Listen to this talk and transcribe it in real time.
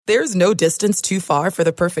There's no distance too far for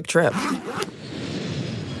the perfect trip.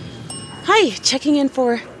 Hi, checking in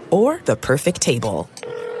for... Or the perfect table.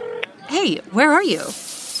 Hey, where are you?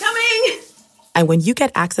 Coming! And when you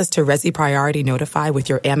get access to Resi Priority Notify with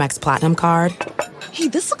your Amex Platinum card... Hey,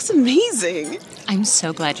 this looks amazing. I'm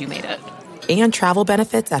so glad you made it. And travel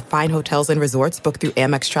benefits at fine hotels and resorts booked through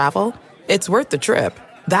Amex Travel, it's worth the trip.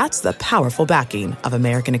 That's the powerful backing of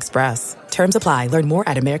American Express. Terms apply. Learn more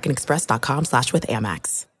at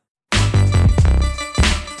americanexpress.com/withAmex.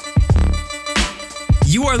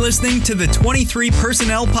 You are listening to the 23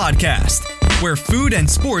 Personnel Podcast, where food and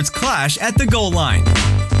sports clash at the goal line.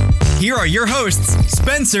 Here are your hosts,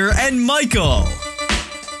 Spencer and Michael.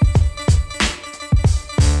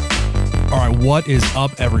 All right, what is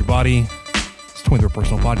up, everybody? It's 23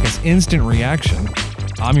 Personnel Podcast, Instant Reaction.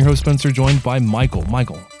 I'm your host, Spencer, joined by Michael.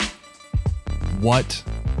 Michael, what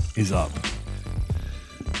is up?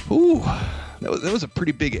 Ooh, that was a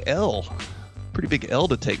pretty big L. Pretty big L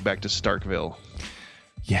to take back to Starkville.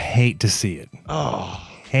 You hate to see it. Oh,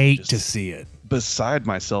 hate to see it. Beside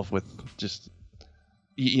myself with just,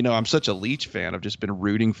 you know, I'm such a Leach fan. I've just been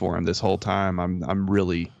rooting for him this whole time. I'm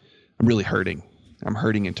really hurting. I'm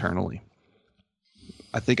hurting internally.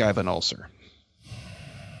 I think I have an ulcer.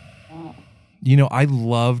 You know, I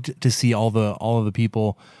loved to see all of the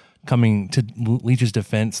people coming to Leach's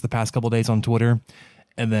defense the past couple of days on Twitter,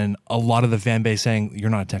 and then a lot of the fan base saying,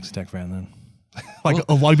 "You're not a Texas Tech fan, then."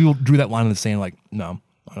 A lot of people drew that line in the sand, like, "No,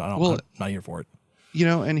 I'm not here for it." You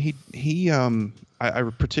know, and I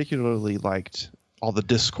particularly liked all the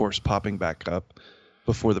discourse popping back up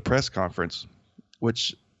before the press conference,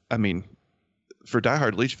 which, I mean, for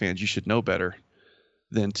diehard Leach fans, you should know better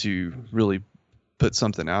than to really put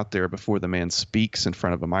something out there before the man speaks in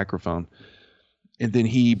front of a microphone. And then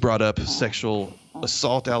he brought up sexual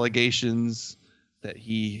assault allegations that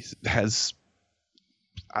he has,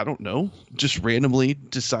 I don't know, just randomly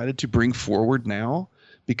decided to bring forward now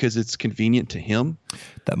because it's convenient to him.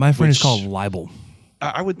 That, my friend, is called libel.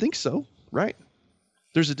 I would think so, right?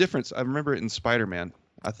 There's a difference. I remember it in Spider-Man.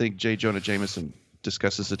 I think J. Jonah Jameson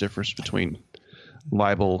discusses the difference between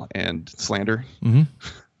libel and slander. Mm-hmm.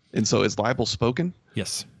 And so is libel spoken?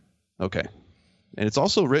 Yes. Okay. And it's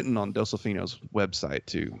also written on Delfino's website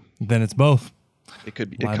too. Then it's both. It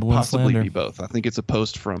could Libel possibly and be both. I think it's a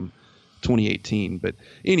post from 2018. But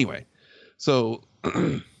anyway, so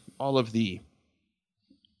all of the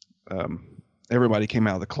everybody came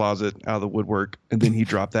out of the closet, out of the woodwork, and then he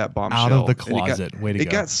dropped that bombshell. Out of the closet. Way to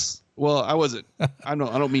go. Well, I wasn't. I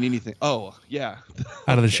don't mean anything. Oh, yeah.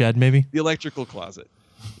 Out of the shed, maybe? The electrical closet.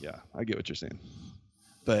 Yeah, I get what you're saying.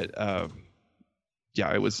 But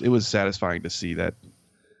yeah, it was satisfying to see that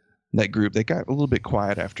group. They got a little bit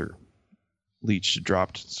quiet after Leach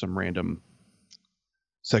dropped some random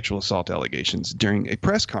sexual assault allegations during a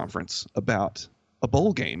press conference about a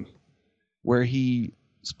bowl game where he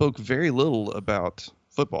spoke very little about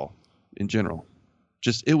football in general.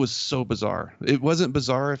 Just, it was so bizarre. It wasn't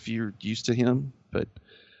bizarre if you're used to him, but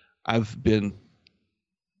I've been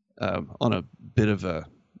on a bit of a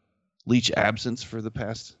Leach absence for the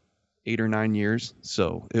past 8 or 9 years,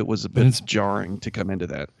 so it was a bit jarring to come into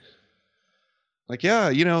that. Like, yeah,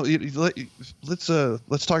 you know, let's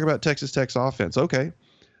talk about Texas Tech's offense. Okay,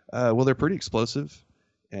 well, they're pretty explosive,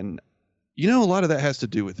 and you know, a lot of that has to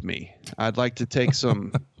do with me. I'd like to take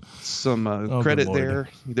some credit there.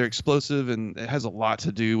 They're explosive, and it has a lot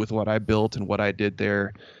to do with what I built and what I did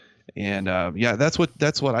there. And yeah, that's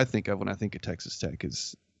what I think of when I think of Texas Tech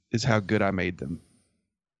is how good I made them.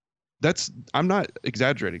 I'm not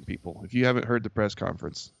exaggerating, people. If you haven't heard the press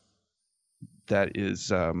conference, that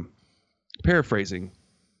is paraphrasing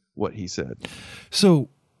what he said. So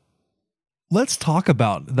let's talk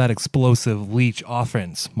about that explosive Leach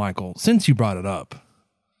offense, Michael, since you brought it up.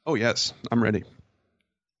 Oh, yes. I'm ready.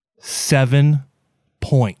 7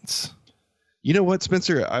 points. You know what,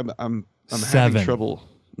 Spencer? I'm having trouble.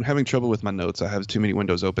 I'm having trouble with my notes. I have too many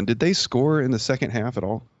windows open. Did they score in the second half at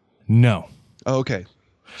all? No. Oh, okay.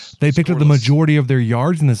 They picked up the majority of their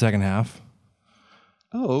yards in the second half.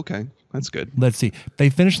 Oh, okay. That's good. Let's see. They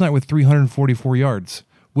finished the night with 344 yards,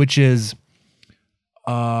 which is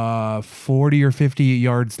 40 or 50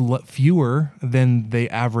 yards fewer than they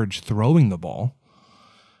average throwing the ball.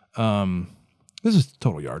 This is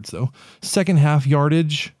total yards, though. Second half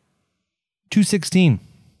yardage, 216.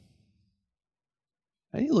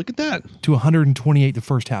 Hey, look at that. To 128 the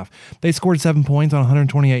first half. They scored 7 points on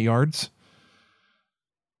 128 yards.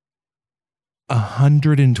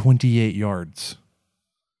 128 yards.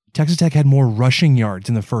 Texas Tech had more rushing yards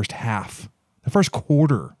in the first half, the first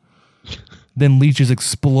quarter, than Leach's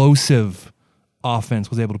explosive offense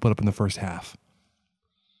was able to put up in the first half.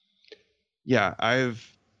 Yeah,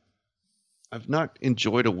 I've not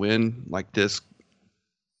enjoyed a win like this.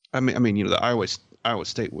 I mean, you know, the Iowa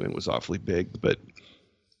State win was awfully big, but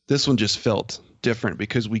this one just felt different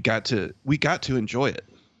because we got to enjoy it.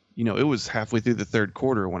 You know, it was halfway through the third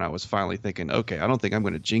quarter when I was finally thinking, okay, I don't think I'm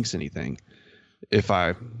going to jinx anything if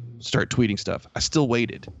I start tweeting stuff. I still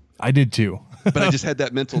waited. I did too. But I just had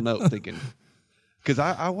that mental note thinking, because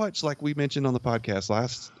I watched, like we mentioned on the podcast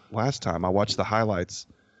last time, I watched the highlights,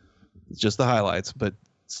 just the highlights, but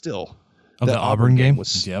still. Of the Auburn game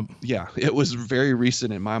was, yep. Yeah, it was very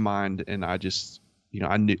recent in my mind, and I just, you know,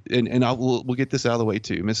 I knew, and we'll get this out of the way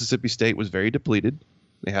too. Mississippi State was very depleted.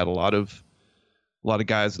 They had a lot of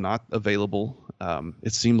guys not available.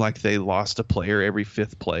 It seemed like they lost a player every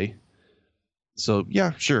fifth play. So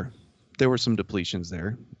yeah, sure, there were some depletions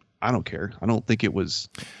there. I don't care. I don't think it was,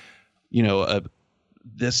 you know,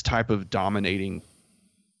 this type of dominating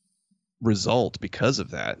result because of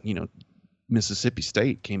that. You know, Mississippi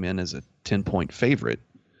State came in as a 10-point favorite,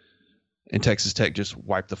 and Texas Tech just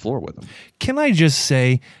wiped the floor with them. Can I just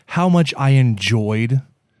say how much I enjoyed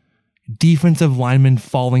defensive linemen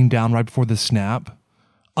falling down right before the snap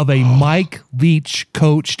of a Mike Leach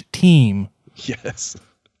coached team? Yes.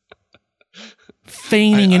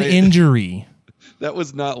 Feigning an injury. That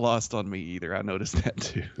was not lost on me either. I noticed that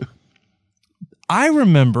too. I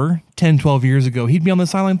remember 10, 12 years ago, he'd be on the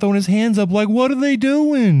sideline throwing his hands up like, what are they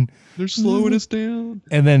doing? They're slowing us down.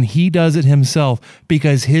 And then he does it himself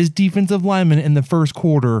because his defensive linemen in the first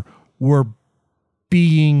quarter were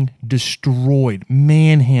being destroyed,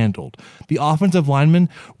 manhandled. The offensive linemen,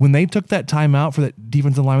 when they took that timeout for that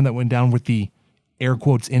defensive lineman that went down with the air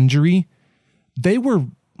quotes injury, they were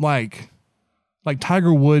like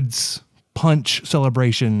Tiger Woods punch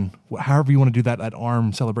celebration, however you want to do that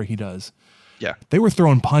arm celebrate he does. Yeah. They were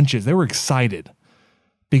throwing punches. They were excited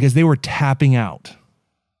because they were tapping out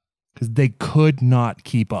because they could not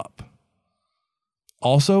keep up.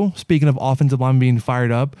 Also, speaking of offensive line being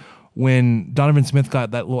fired up, when Donovan Smith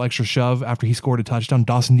got that little extra shove after he scored a touchdown,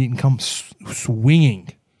 Dawson Deaton comes swinging.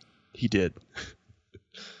 He did.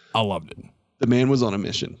 I loved it. The man was on a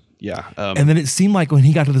mission. Yeah. And then it seemed like when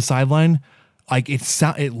he got to the sideline, like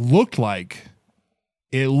it looked like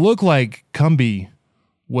Cumbie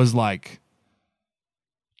was like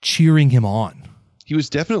cheering him on. He was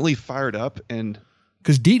definitely fired up, and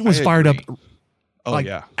because Deaton was fired up. Oh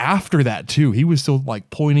yeah. After that too, he was still like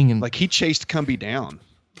pointing and like he chased Cumbie down.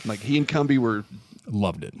 Like he and Cumbie were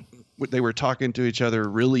loved it. They were talking to each other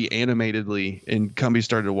really animatedly, and Cumbie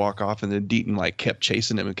started to walk off, and then Deaton like kept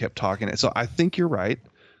chasing him and kept talking. So I think you're right.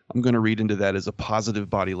 I'm going to read into that as a positive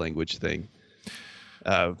body language thing.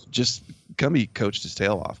 Just Cumbie coached his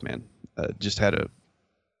tail off, man. Just had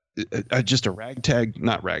just a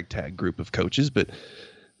not ragtag group of coaches, but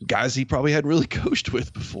guys he probably hadn't really coached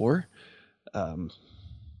with before,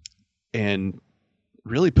 and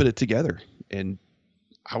really put it together. And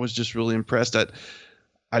I was just really impressed.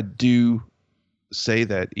 I do say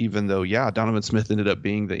that even though, Donovan Smith ended up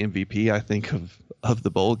being the MVP, I think, of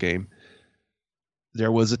the bowl game,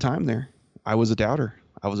 there was a time there. I was a doubter.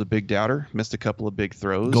 I was a big doubter, missed a couple of big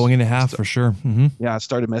throws. Going into half for sure. Mm-hmm. Yeah, I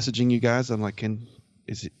started messaging you guys. I'm like,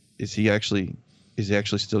 is he actually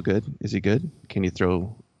still good? Is he good? Can you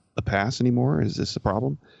throw a pass anymore? Is this a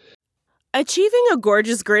problem? Achieving a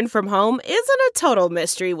gorgeous grin from home isn't a total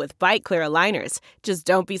mystery with Byte Clear aligners. Just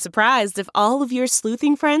don't be surprised if all of your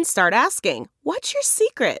sleuthing friends start asking, what's your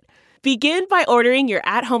secret? Begin by ordering your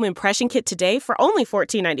at-home impression kit today for only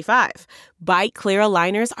 $14.95. Byte Clear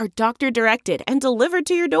aligners are doctor-directed and delivered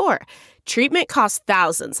to your door. Treatment costs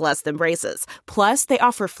thousands less than braces. Plus, they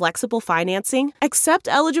offer flexible financing, accept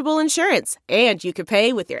eligible insurance, and you can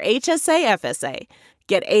pay with your HSA FSA.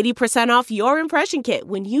 Get 80% off your impression kit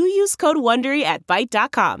when you use code WONDERY at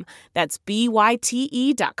Byte.com. That's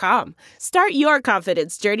BYTE.com. Start your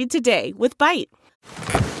confidence journey today with Byte.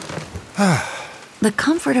 The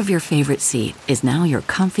comfort of your favorite seat is now your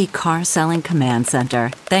comfy car selling command center,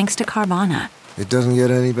 thanks to Carvana. It doesn't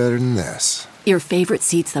get any better than this. Your favorite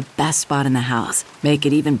seat's the best spot in the house. Make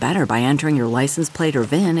it even better by entering your license plate or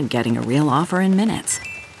VIN and getting a real offer in minutes.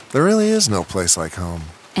 There really is no place like home.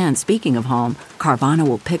 And speaking of home, Carvana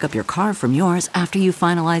will pick up your car from yours after you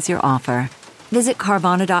finalize your offer. Visit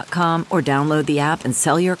Carvana.com or download the app and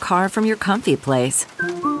sell your car from your comfy place.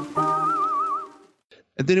 And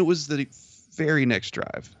then it was the very next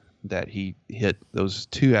drive that he hit those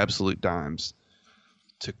two absolute dimes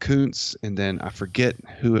to Kuntz, and then I forget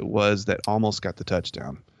who it was that almost got the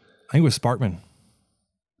touchdown. I think it was Sparkman.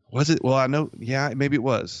 Was it? Well, I know. Yeah, maybe it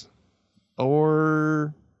was.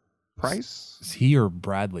 Or Price? Is he or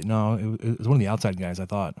Bradley? No, it was one of the outside guys, I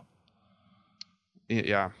thought.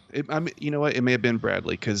 Yeah. I mean, you know what? It may have been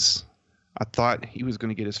Bradley because I thought he was going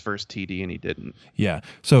to get his first TD and he didn't. Yeah.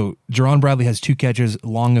 So Jerron Bradley has 2 catches,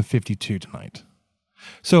 long of 52 tonight.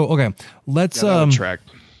 So, okay, let's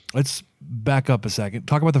back up a second.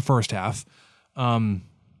 Talk about the first half.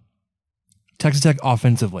 Texas Tech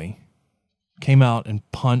offensively came out and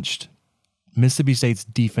punched Mississippi State's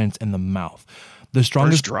defense in the mouth. The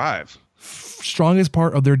strongest strongest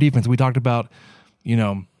part of their defense. We talked about,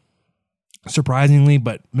 surprisingly,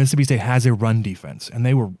 but Mississippi State has a run defense, and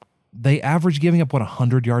they average giving up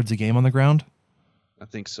 100 yards a game on the ground. I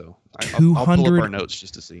think so. I'll pull up our notes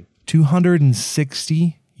just to see.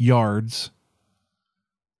 260 yards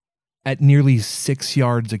at nearly 6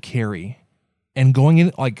 yards a carry, and going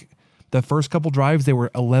in like the first couple drives, they were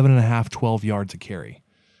 11.5, 12 yards a carry.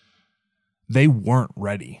 They weren't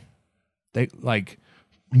ready. They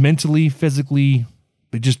mentally, physically,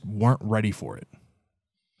 they just weren't ready for it.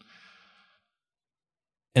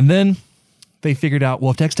 And then they figured out,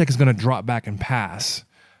 well, if Texas Tech is going to drop back and pass,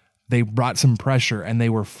 they brought some pressure and they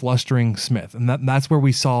were flustering Smith. And that's where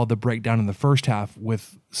we saw the breakdown in the first half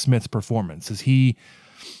with Smith's performance.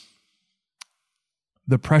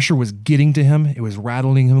 The pressure was getting to him. It was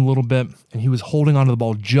rattling him a little bit, and he was holding onto the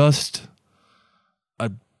ball just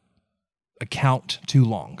a count too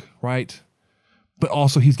long, right? But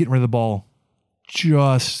also he's getting rid of the ball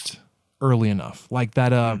just early enough. Like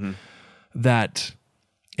that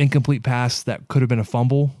incomplete pass that could have been a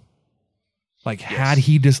fumble. Had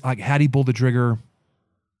he pulled the trigger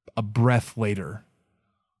a breath later,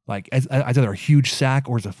 it's either a huge sack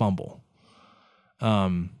or it's a fumble.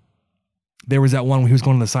 There was that one when he was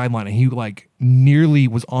going to the sideline and he nearly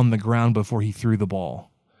was on the ground before he threw the ball.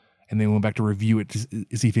 And then went back to review it to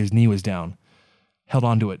see if his knee was down. Held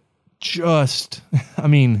on to it he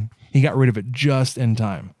got rid of it just in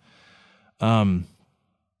time.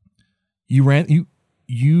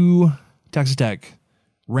 Texas Tech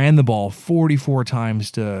ran the ball 44 times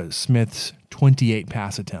to Smith's 28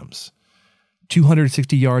 pass attempts.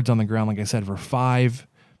 260 yards on the ground, like I said, for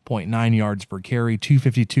 5.9 yards per carry,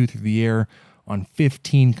 252 through the air on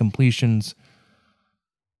 15 completions.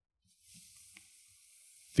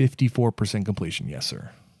 54% completion. Yes, sir.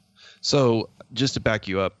 So just to back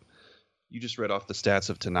you up, you just read off the stats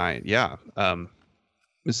of tonight. Yeah.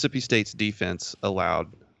 Mississippi State's defense allowed,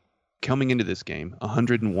 coming into this game,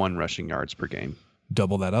 101 rushing yards per game.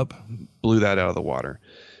 Double that up. Blew that out of the water.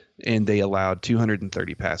 And they allowed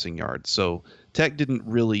 230 passing yards. So Tech didn't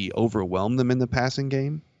really overwhelm them in the passing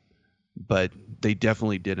game, but they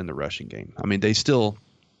definitely did in the rushing game. I mean, they still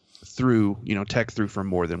threw, Tech threw for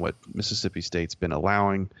more than what Mississippi State's been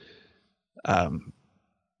allowing.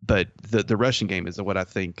 But the rushing game is what I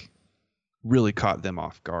think really caught them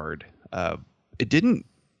off guard. It didn't.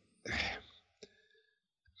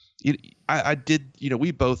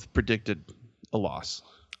 We both predicted a loss.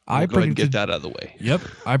 Go ahead and get that out of the way. Yep.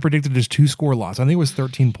 I predicted just 2-score loss. I think it was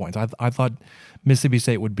 13 points. I thought Mississippi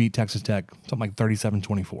State would beat Texas Tech something like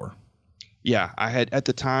 37-24. Yeah. I had, at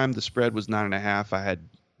the time, the spread was 9.5. I had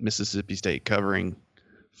Mississippi State covering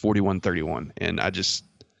 41-31. And I just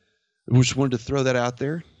wanted to throw that out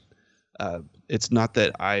there. It's not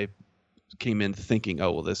that I came in thinking,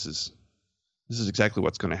 oh, well, this is exactly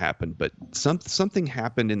what's going to happen. But something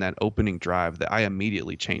happened in that opening drive that I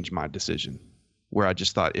immediately changed my decision, where I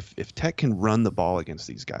just thought if Tech can run the ball against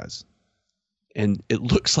these guys, and it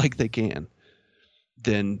looks like they can,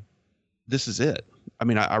 then this is it. I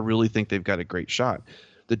mean, I really think they've got a great shot.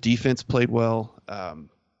 The defense played well.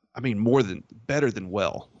 Better than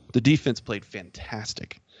well. The defense played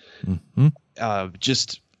fantastic. Mm-hmm.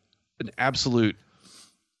 Just an absolute,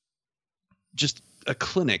 just a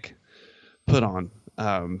clinic put on,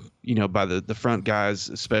 by the front guys,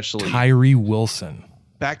 especially Tyree Wilson.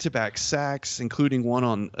 Back-to-back sacks, including one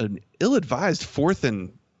on an ill-advised 4th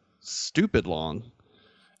and stupid long,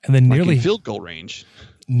 and then nearly field goal range.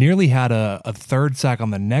 Nearly had a third sack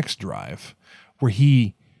on the next drive, where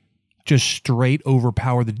he just straight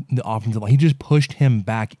overpowered the offensive line. He just pushed him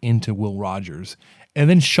back into Will Rogers, and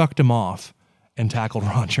then shucked him off and tackled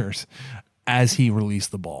Rogers as he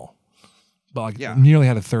released the ball. But nearly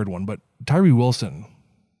had a third one. But Tyree Wilson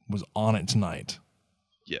was on it tonight.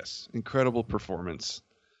 Yes, incredible performance.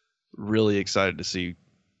 Really excited to see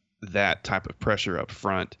that type of pressure up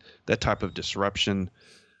front, that type of disruption.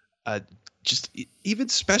 Just even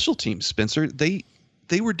special teams, Spencer, they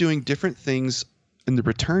were doing different things in the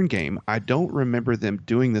return game. I don't remember them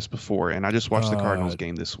doing this before, and I just watched the Cardinals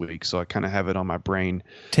game this week, so I kind of have it on my brain.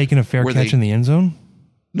 Taking a fair catch in the end zone?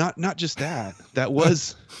 Not just that. That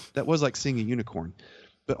was like seeing a unicorn,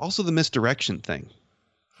 but also the misdirection thing.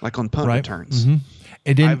 like on punt returns. Mm-hmm.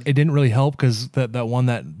 It didn't really help because that one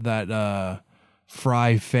that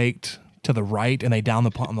Fry faked to the right and they down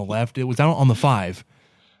the punt on the left. It was down on the 5.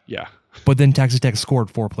 Yeah. But then Texas Tech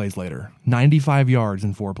scored 4 plays later. 95 yards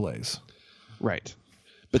in 4 plays. Right.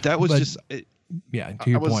 But that was to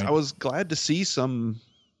your point. I was glad to see some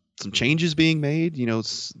changes being made,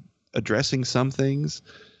 addressing some things,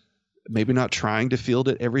 maybe not trying to field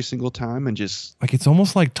it every single time and just like, it's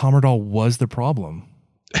almost like Tommerdahl was the problem.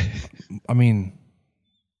 I mean,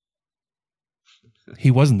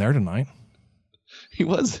 he wasn't there tonight. He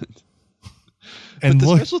wasn't. And but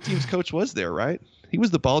the special teams coach was there, right? He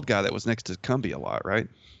was the bald guy that was next to Cumbie a lot, right?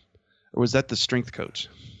 Or was that the strength coach?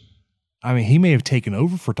 I mean, he may have taken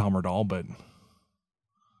over for Tommerdahl, but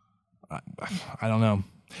I don't know.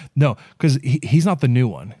 No, because he's not the new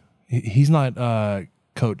one. He's not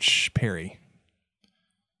Coach Perry.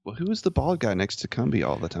 Well, who was the bald guy next to Cumbie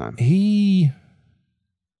all the time? He's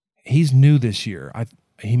new this year.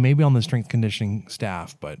 He may be on the strength conditioning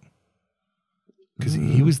staff, but because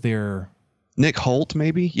he was there. Nick Holt,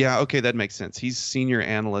 maybe? Yeah, okay, that makes sense. He's senior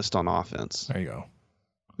analyst on offense. There you go.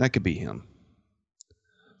 That could be him.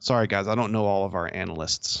 Sorry, guys, I don't know all of our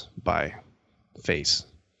analysts by face.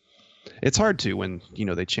 It's hard to when,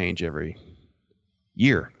 they change every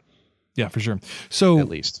year. Yeah, for sure. So at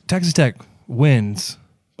least Texas Tech wins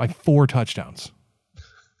by 4 touchdowns.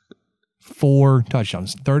 4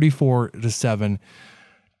 touchdowns, 34-7.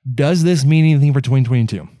 Does this mean anything for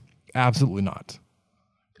 2022? Absolutely not.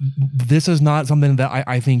 This is not something that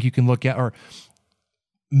I think you can look at, or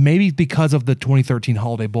maybe because of the 2013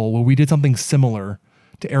 Holiday Bowl where we did something similar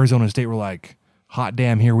to Arizona State. We're like, hot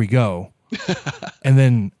damn, here we go. And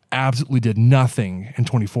then absolutely did nothing in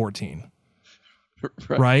 2014.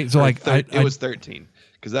 Right? So like it was 13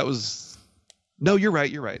 because that was no, you're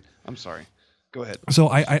right. I'm sorry. Go ahead. So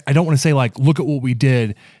I don't want to say like, look at what we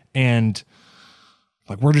did and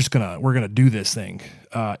like we're gonna do this thing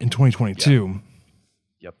in 2022. Yeah.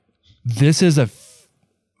 Yep. This is a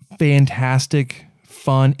fantastic,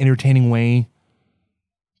 fun, entertaining way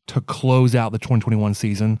to close out the 2021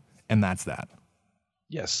 season, and that's that.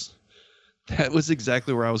 Yes. That was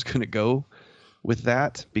exactly where I was going to go with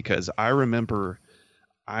that, because I remember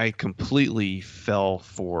I completely fell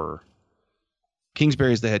for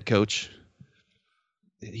Kingsbury as the head coach.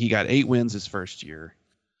 He got 8 wins his first year.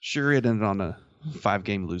 Sure, it ended on a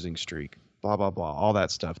 5-game losing streak, blah, blah, blah, all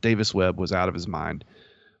that stuff. Davis Webb was out of his mind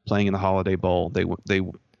playing in the Holiday Bowl. They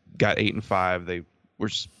got 8-5. They were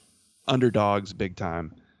underdogs big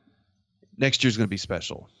time. Next year's going to be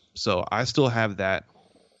special. So I still have that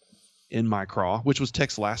in my craw, which was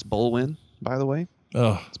Tech's last bowl win, by the way.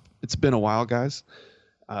 Oh, it's been a while, guys.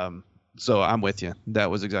 So I'm with you. That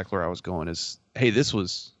was exactly where I was going is, hey,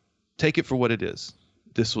 take it for what it is.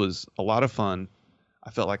 This was a lot of fun. I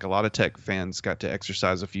felt like a lot of Tech fans got to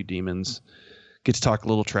exercise a few demons, get to talk a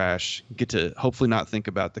little trash, get to hopefully not think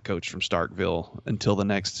about the coach from Starkville until the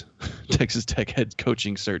next Texas Tech head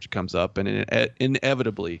coaching search comes up. And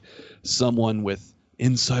inevitably, someone with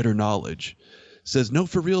insider knowledge says, no,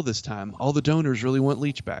 for real this time. All the donors really want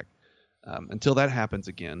Leach back. Until that happens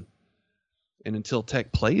again, and until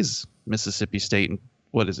Tech plays Mississippi State in,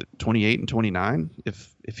 28 and 29,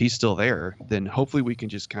 if he's still there, then hopefully we can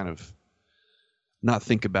just kind of not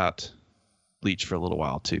think about Leach for a little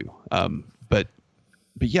while too. But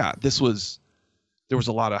yeah, there was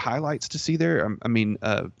a lot of highlights to see there. I mean,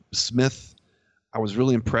 Smith, I was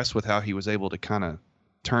really impressed with how he was able to kind of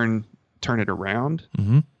turn it around.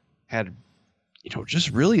 Mm-hmm. Had, just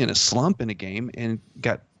really in a slump in a game and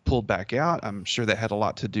got pulled back out. I'm sure that had a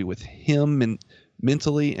lot to do with him and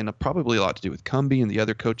mentally, and probably a lot to do with Cumbie and the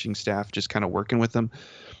other coaching staff just kind of working with them.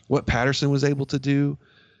 What Patterson was able to do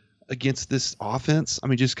against this offense, I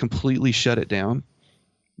mean, just completely shut it down,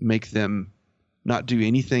 make them not do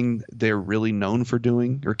anything they're really known for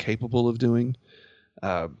doing or capable of doing.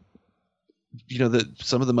 Some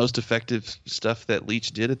of the most effective stuff that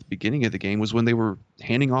Leach did at the beginning of the game was when they were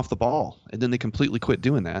handing off the ball, and then they completely quit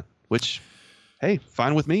doing that, which, hey,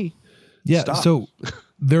 fine with me. Yeah. Stop. So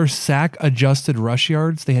their sack adjusted rush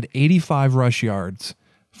yards, they had 85 rush yards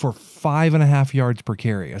for 5.5 yards per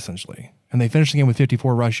carry, essentially. And they finished the game with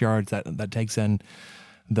 54 rush yards. That takes in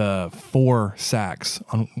the 4 sacks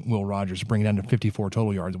on Will Rogers to bring it down to 54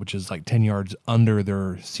 total yards, which is like 10 yards under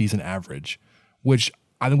their season average, which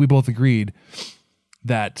I think we both agreed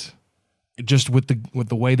that just with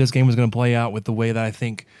the way this game was going to play out, with the way that I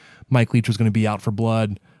think Mike Leach was going to be out for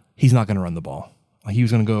blood, he's not going to run the ball. He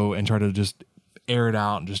was going to go and try to just air it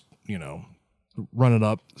out and just, run it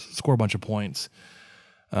up, score a bunch of points.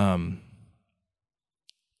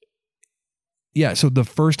 Yeah, so the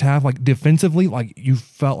first half, like defensively, like you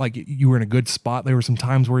felt like you were in a good spot. There were some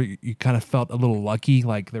times where you kind of felt a little lucky,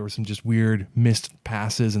 like there were some just weird missed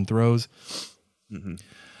passes and throws. Mm-hmm.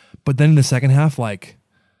 But then in the second half, like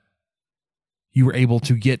you were able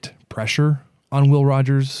to get pressure on Will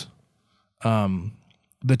Rogers.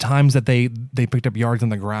 The times that they picked up yards on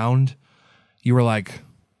the ground, you were like,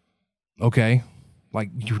 okay,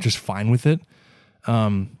 like you were just fine with it.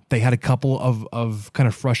 They had a couple of kind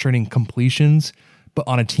of frustrating completions, but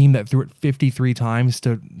on a team that threw it 53 times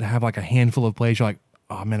to have like a handful of plays, you're like,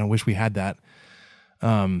 oh man, I wish we had that.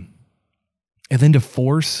 And then to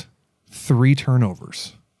force 3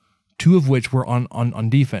 turnovers, 2 of which were on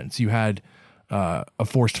defense. You had a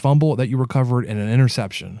forced fumble that you recovered and an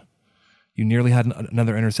interception. You nearly had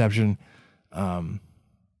another interception.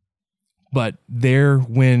 But there,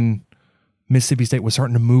 when Mississippi State was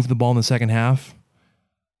starting to move the ball in the second half,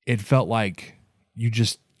 it felt like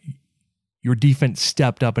your defense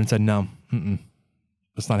stepped up and said, no,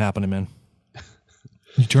 that's not happening, man.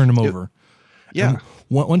 You turned them over. Yeah. And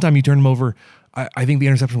one time you turned them over, I think the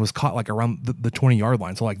interception was caught like around the 20-yard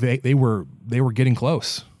line. So like they were getting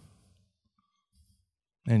close.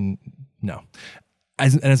 And no.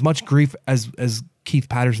 As much grief as Keith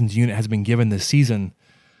Patterson's unit has been given this season,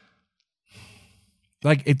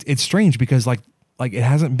 like it's strange because like it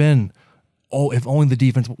hasn't been, oh, if only the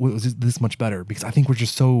defense was this much better, because I think we're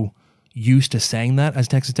just so used to saying that as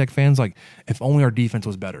Texas Tech fans, like if only our defense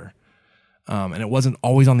was better. And it wasn't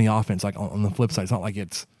always on the offense. Like on the flip side, it's not like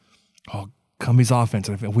it's, oh, Cumbie's offense.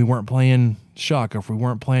 If we weren't playing Shuck, or if we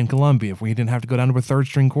weren't playing Columbia, if we didn't have to go down to a third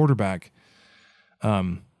string quarterback,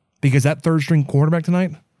 because that third string quarterback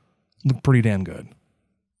tonight looked pretty damn good.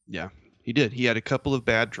 Yeah, he did. He had a couple of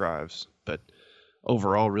bad drives, but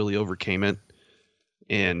overall really overcame it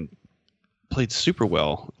and played super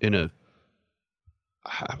well in a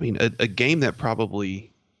game that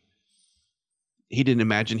probably he didn't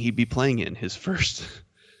imagine he'd be playing in his first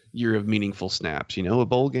year of meaningful snaps. You know, a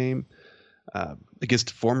bowl game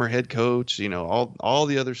against a former head coach, you know, all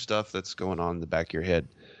the other stuff that's going on in the back of your head.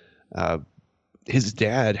 His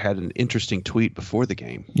dad had an interesting tweet before the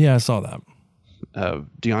game. Yeah, I saw that.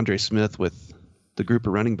 DeAndre Smith with the group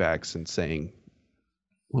of running backs and saying,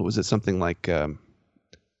 what was it? Something like,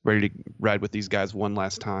 ready to ride with these guys one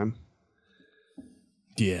last time.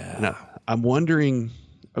 Yeah. Now, I'm wondering,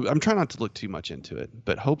 I'm trying not to look too much into it,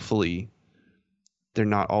 but hopefully they're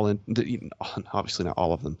not all in, obviously not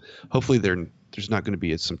all of them. Hopefully there's not going to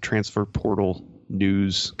be some transfer portal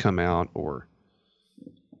news come out or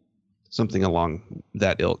something along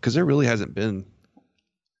that ilk, because there really hasn't been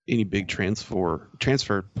any big transfer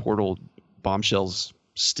portal bombshells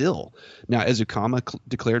still. Now, Ezukama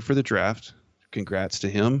declared for the draft. Congrats to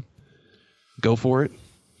him. Go for it.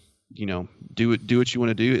 You know, do what you want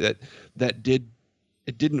to do.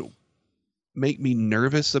 It didn't make me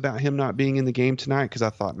nervous about him not being in the game tonight, because I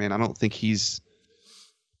thought, man, I don't think he's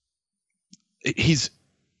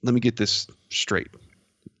let me get this straight.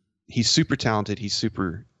 He's super talented. He's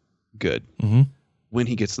super good when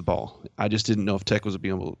he gets the ball. I just didn't know if Tech was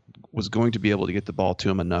going to be able to get the ball to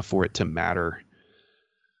him enough for it to matter.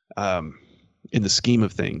 In the scheme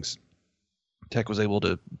of things, Tech was able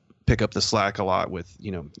to pick up the slack a lot with,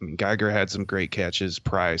 Geiger had some great catches,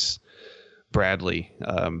 Price, Bradley.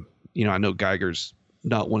 I know Geiger's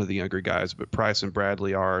not one of the younger guys, but Price and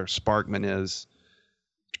Bradley are. Sparkman is.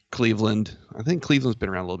 Cleveland. I think Cleveland's been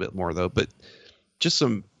around a little bit more, though, but just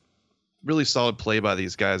some really solid play by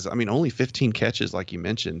these guys. I mean, only 15 catches, like you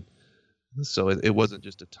mentioned. So it wasn't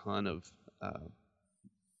just a ton of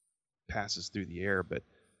passes through the air, but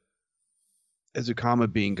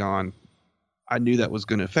Ezukama being gone, I knew that was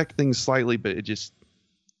going to affect things slightly, but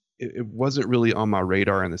it wasn't really on my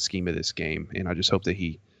radar in the scheme of this game. And I just hope that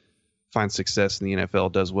he finds success in the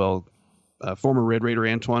NFL, does well. Former Red Raider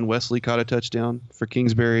Antoine Wesley caught a touchdown for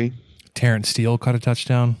Kingsbury. Terrence Steele caught a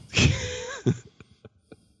touchdown.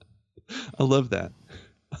 I love that.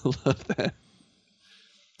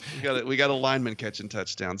 We got a lineman catching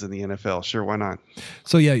touchdowns in the NFL. Sure, why not?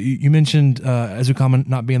 So yeah, you mentioned Ezukama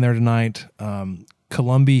not being there tonight.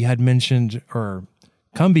 Cumbie had mentioned that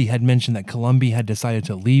Cumbie had decided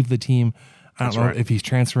to leave the team. I don't know if he's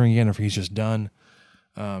transferring again or if he's just done.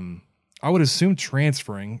 I would assume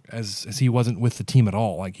transferring, as he wasn't with the team at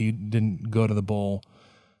all. Like he didn't go to the bowl.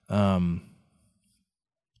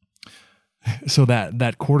 So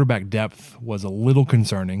that quarterback depth was a little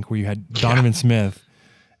concerning, where you had Donovan Smith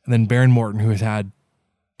and then Baron Morton, who has had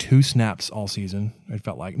 2 snaps all season. It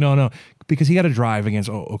felt like no, because he had a drive against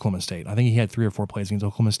Oklahoma State. I think he had 3 or 4 plays against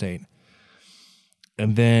Oklahoma State,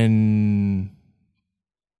 and then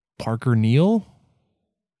Parker Neal.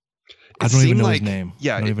 I don't even know his name.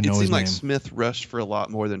 Yeah, I don't even it know his seemed like name. Smith rushed for a lot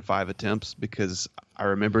more than 5 attempts, because I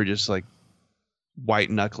remember just like white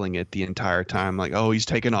knuckling it the entire time. Like, oh, he's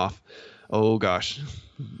taking off. Oh gosh,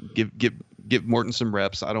 give Morton some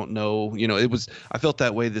reps. I don't know. I felt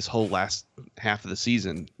that way this whole last half of the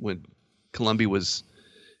season when Columbia was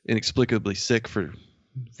inexplicably sick for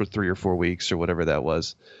 3 or 4 weeks or whatever that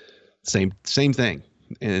was. Same thing.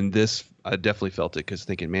 And this, I definitely felt it, because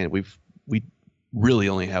thinking, man, we really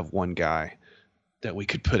only have one guy that we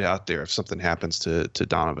could put out there if something happens to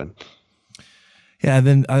Donovan. Yeah, and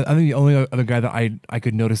then I think the only other guy that I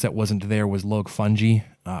could notice that wasn't there was Loic Fouonji.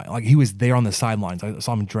 Like, he was there on the sidelines. I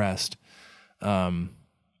saw him dressed, but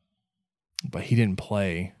he didn't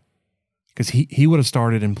play because he would have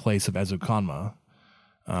started in place of Ezukanma.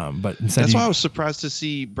 But instead, that's why I was surprised to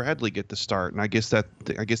see Bradley get the start, and I guess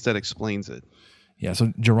that explains it. Yeah, so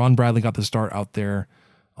Jerron Bradley got the start out there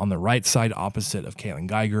on the right side, opposite of Kalen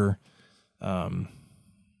Geiger. But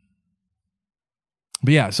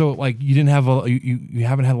yeah, so like you didn't have you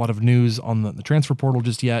haven't had a lot of news on the transfer portal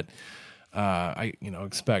just yet. I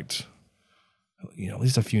expect at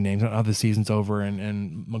least a few names. Now the season's over,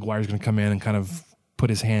 and McGuire's going to come in and kind of put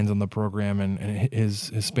his hands on the program and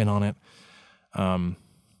his spin on it.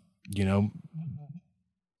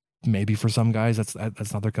 Maybe for some guys that's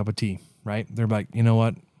not their cup of tea, right? They're like, you know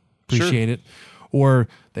what, appreciate it, or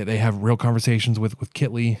they have real conversations with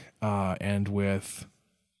Kitley and with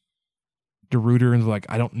DeRuyter, and like,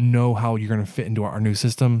 I don't know how you're going to fit into our new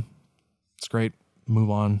system. It's great,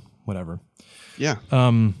 move on, whatever. Yeah.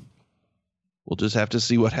 We'll just have to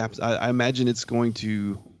see what happens. I imagine it's going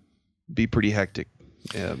to be pretty hectic.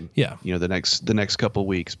 The next couple of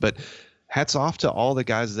weeks, but hats off to all the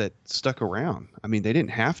guys that stuck around. I mean, they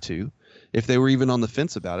didn't have to. If they were even on the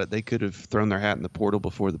fence about it, they could have thrown their hat in the portal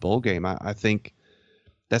before the bowl game. I think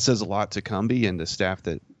that says a lot to Cumbie and the staff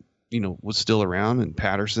that, was still around, and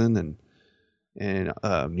Patterson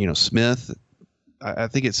and Smith. I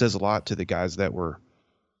think it says a lot to the guys that were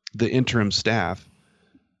the interim staff,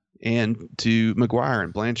 and to McGuire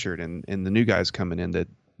and Blanchard and the new guys coming in, that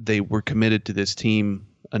they were committed to this team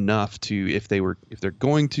enough to, if they're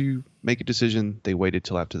going to make a decision, they waited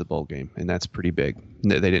till after the bowl game, and that's pretty big.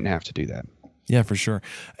 They didn't have to do that. Yeah, for sure.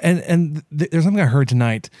 And there's something I heard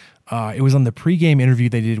tonight. It was on the pregame interview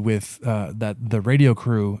they did with that the radio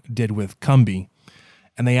crew did with Cumbie,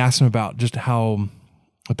 and they asked him about just how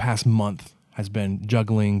the past month has been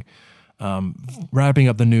juggling, wrapping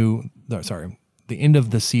up the end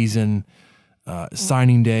of the season,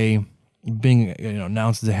 signing day, being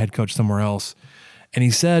announced as a head coach somewhere else. And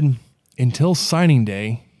he said until signing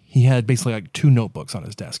day, he had basically like 2 notebooks on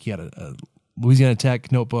his desk. He had a Louisiana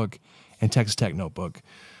Tech notebook and Texas Tech notebook.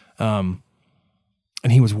 And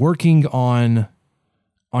he was working on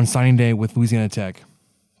signing day with Louisiana Tech,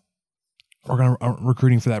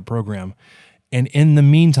 recruiting for that program. And in the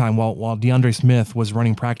meantime, while DeAndre Smith was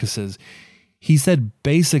running practices, he said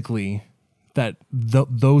basically that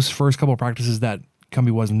those first couple of practices that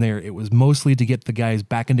Cumbie wasn't there, it was mostly to get the guys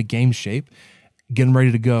back into game shape, get them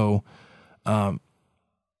ready to go, and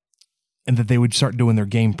that they would start doing their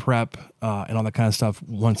game prep and all that kind of stuff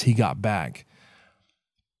once he got back.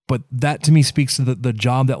 But that to me speaks to the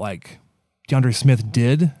job that like DeAndre Smith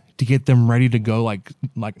did to get them ready to go. Like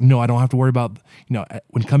no, I don't have to worry about,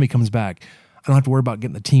 when Cumbie comes back, I don't have to worry about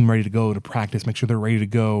getting the team ready to go to practice, make sure they're ready to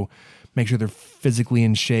go, make sure they're physically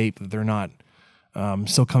in shape, that they're not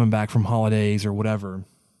still coming back from holidays or whatever.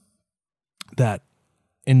 That,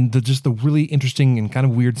 and the really interesting and kind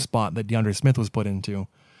of weird spot that DeAndre Smith was put into,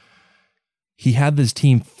 he had this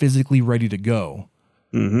team physically ready to go.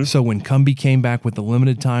 Mm-hmm. So when Cumbie came back with the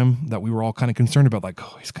limited time that we were all kind of concerned about, like,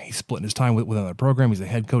 oh, he's splitting his time with another program. He's a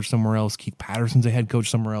head coach somewhere else. Keith Patterson's a head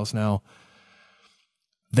coach somewhere else now.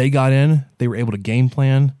 They got in. They were able to game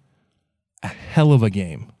plan a hell of a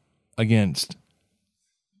game against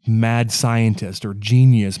mad scientist or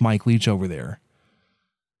genius Mike Leach over there,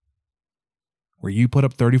 where you put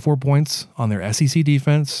up 34 points on their SEC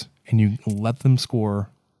defense and you let them score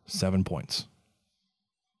 7 points.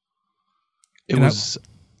 It was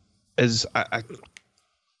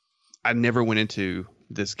I never went into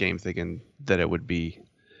this game thinking that it would be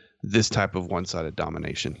this type of one-sided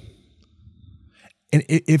domination. And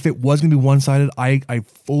if it was going to be one-sided, I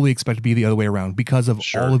fully expect it to be the other way around because of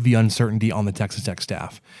all of the uncertainty on the Texas Tech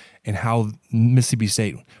staff and how Mississippi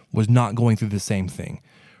State was not going through the same thing,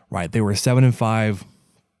 right? They were a 7-5,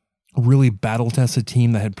 really battle-tested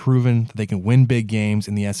team that had proven that they can win big games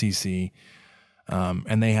in the SEC,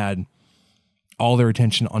 and they had all their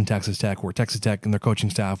attention on Texas Tech, where Texas Tech and their coaching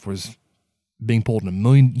staff was being pulled in a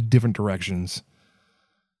million different directions.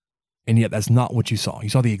 And yet that's not what you saw. You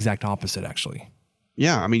saw the exact opposite, actually.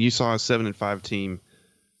 Yeah, I mean, you saw a 7-5 team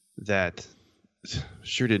that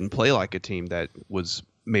sure didn't play like a team that was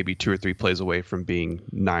maybe 2 or 3 plays away from being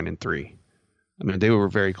 9-3. I mean, they were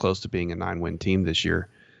very close to being a 9-win team this year.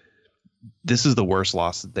 This is the worst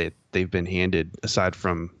loss that they've been handed, aside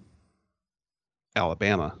from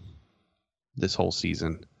Alabama, this whole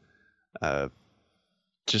season. I'm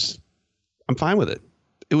fine with it.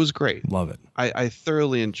 It was great. Love it. I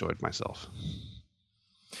thoroughly enjoyed myself.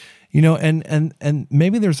 You know, and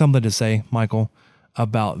maybe there's something to say, Michael,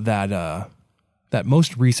 about that that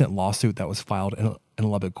most recent lawsuit that was filed in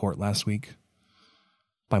Lubbock court last week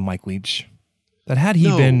by Mike Leach. That had he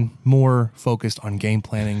been more focused on game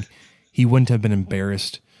planning, he wouldn't have been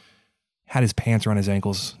embarrassed. Had his pants around his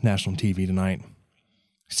ankles, national TV tonight.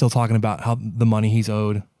 Still talking about how the money he's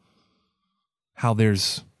owed, how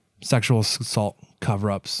there's sexual assault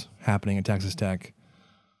cover-ups happening at Texas Tech.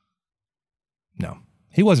 No,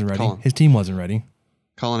 he wasn't ready. His team wasn't ready.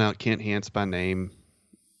 Calling out Kent Hance by name,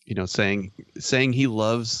 you know, saying he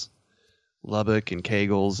loves Lubbock and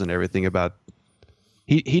Kegels and everything about.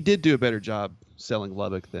 He did do a better job selling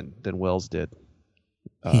Lubbock than Wells did.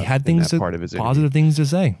 He had things positive things to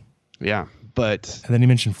say. Yeah, but and then he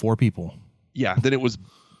mentioned 4 people. Yeah, then it was,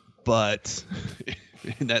 but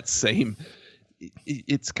in that same,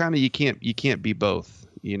 it's kind of you can't be both.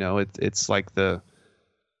 You know, it's like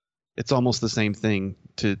it's almost the same thing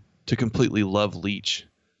to completely love Leach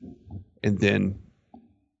and then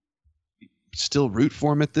still root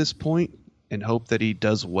for him at this point and hope that he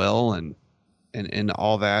does well and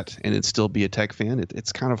all that, and then still be a Tech fan.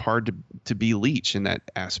 It's kind of hard to be Leach in that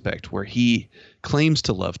aspect where he claims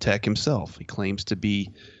to love Tech himself. He claims to be,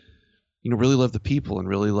 you know, really love the people and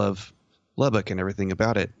really love Lubbock and everything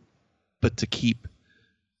about it. But to keep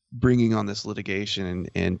bringing on this litigation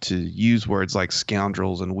and to use words like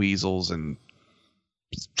scoundrels and weasels and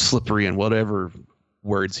slippery and whatever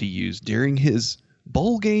words he used during his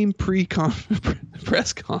bowl game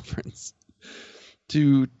press conference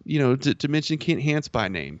to mention Kent Hance by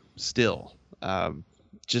name still,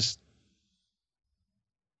 just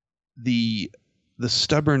the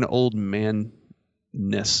stubborn old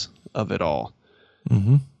manness of it all.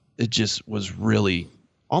 Mm-hmm. It just was really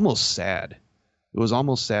almost sad. It was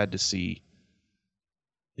almost sad to see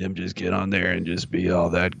him just get on there and just be all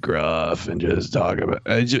that gruff and just talk about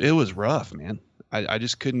it. It was rough, man. I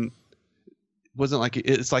just couldn't.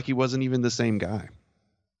 It's like he wasn't even the same guy.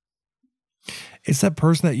 It's that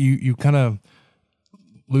person that you kind of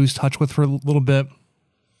lose touch with for a little bit,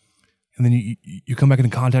 and then you come back into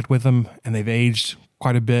contact with them, and they've aged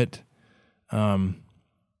quite a bit.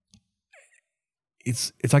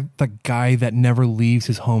 It's like the guy that never leaves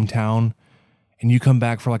his hometown, and you come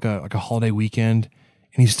back for like a holiday weekend,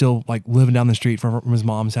 and he's still like living down the street from his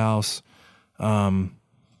mom's house, talking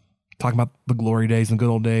about the glory days and good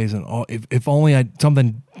old days and all. If only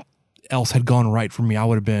something else had gone right for me, I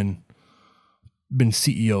would have been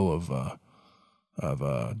CEO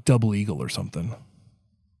of Double Eagle or something.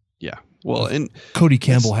 Yeah. Well, and Cody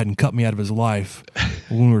Campbell hadn't cut me out of his life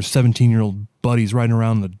when we were 17-year-old buddies riding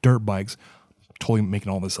around the dirt bikes. Totally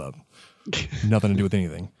making all this up. Nothing to do with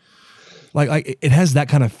anything. Like it has that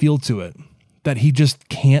kind of feel to it that he just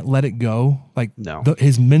can't let it go. Like no.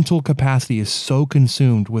 His mental capacity is so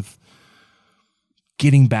consumed with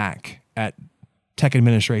getting back at Tech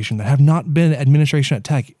administration that have not been administration at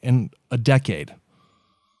Tech in a decade.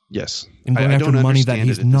 Yes. And going after money that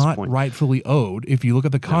he's not rightfully owed. If you look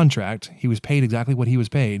at the contract, he was paid exactly what he was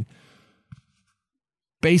paid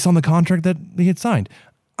based on the contract that he had signed.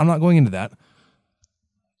 I'm not going into that.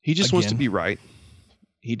 He just wants to be right.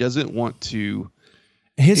 He doesn't want to.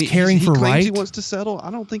 His caring for right. He wants to settle. I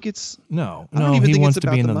don't think it's. No. I don't even think it's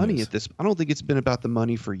about the money at this. I don't think it's been about the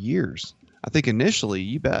money for years. I think initially,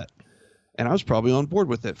 you bet. And I was probably on board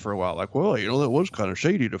with it for a while. Like, well, you know, that was kind of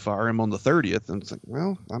shady to fire him on the 30th. And it's like,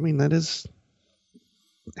 well, I mean, that is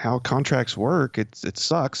how contracts work. It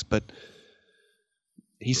sucks, but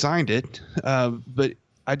he signed it. But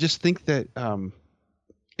I just think that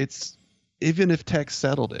it's, even if Tech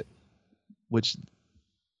settled it, which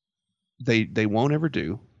they won't ever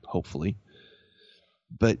do, hopefully,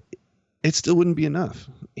 but it still wouldn't be enough.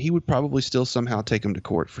 He would probably still somehow take him to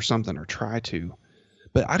court for something or try to.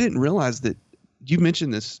 But I didn't realize that you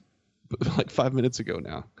mentioned this like 5 minutes ago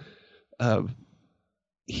now.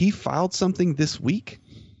 He filed something this week.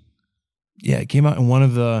 Yeah, it came out in one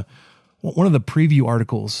of the preview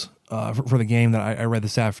articles for the game that I read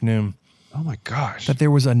this afternoon. Oh my gosh! That there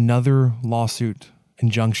was another lawsuit,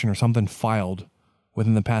 injunction, or something filed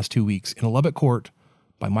within the past 2 weeks in a Lubbock court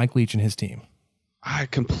by Mike Leach and his team. I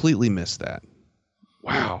completely missed that.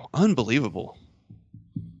 Wow, unbelievable.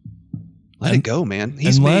 Let it go, man.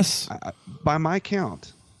 By my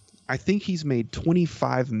count, I think he's made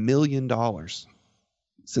 $25 million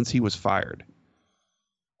since he was fired.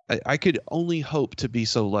 I could only hope to be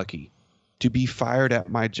so lucky to be fired at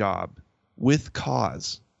my job with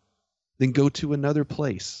cause, then go to another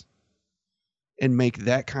place and make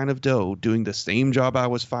that kind of dough doing the same job I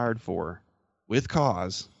was fired for with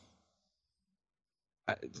cause.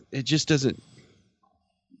 It just doesn't.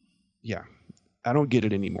 Yeah, I don't get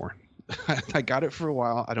it anymore. I got it for a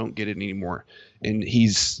while. I don't get it anymore. And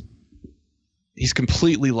he's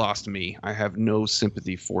completely lost me. I have no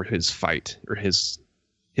sympathy for his fight or his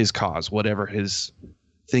cause, whatever his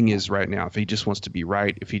thing is right now. If he just wants to be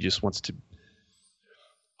right, if he just wants to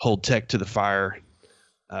hold Tech to the fire,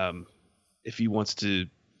 if he wants to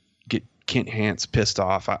get Kent Hance pissed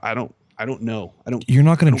off, I don't know. You're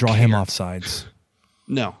not going to draw him off sides.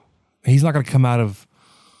 No. He's not going to come out of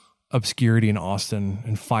obscurity in Austin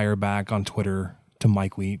and fire back on Twitter to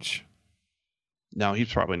Mike Leach. No,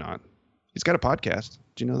 he's probably not. He's got a podcast.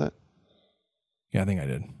 Did you know that? Yeah, I think I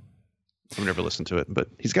did. I've never listened to it, but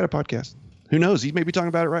he's got a podcast. Who knows? He may be talking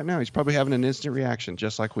about it right now. He's probably having an instant reaction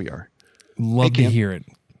just like we are. Love to hear it.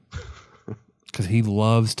 Because he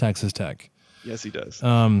loves Texas Tech. Yes, he does.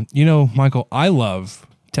 Michael, I love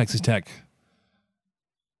Texas Tech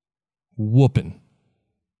whooping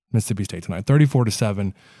Mississippi State tonight,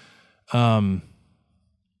 34-7.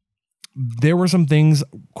 There were some things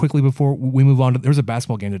quickly before we move on. There was a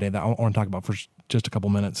basketball game today that I want to talk about for just a couple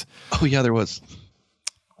minutes. Oh, yeah, there was.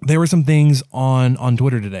 There were some things on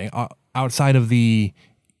Twitter today outside of the,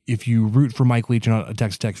 if you root for Mike Leach, you're not a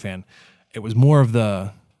Texas Tech fan. It was more of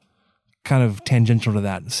the kind of tangential to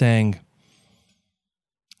that, saying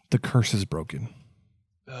the curse is broken.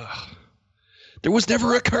 Ugh. There was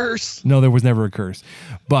never a curse. No, there was never a curse.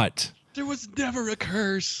 But there was never a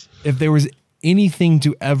curse. If there was anything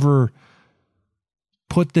to ever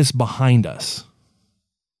put this behind us,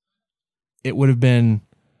 it would have been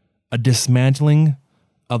a dismantling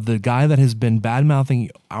of the guy that has been bad-mouthing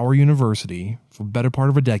our university for the better part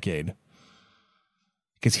of a decade,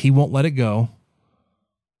 because he won't let it go.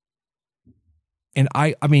 And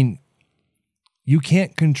I mean, you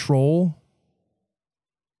can't control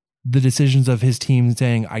the decisions of his team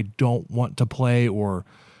saying, I don't want to play, or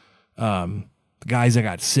the guys that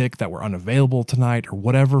got sick that were unavailable tonight, or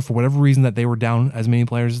whatever, for whatever reason that they were down as many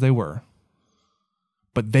players as they were.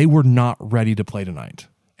 But they were not ready to play tonight,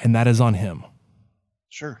 and that is on him.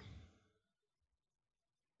 Sure.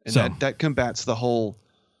 And so, that combats the whole,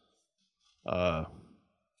 well,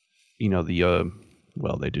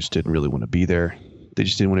 they just didn't really want to be there. They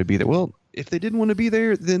just didn't want to be there. Well, if they didn't want to be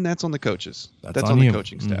there, then that's on the coaches. That's on the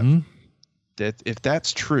coaching staff. Mm-hmm. That if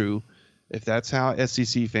that's true, if that's how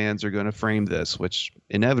SEC fans are going to frame this, which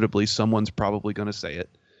inevitably someone's probably going to say it.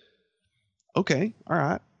 Okay, all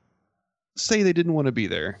right. Say they didn't want to be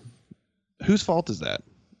there. Whose fault is that?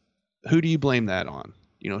 Who do you blame that on?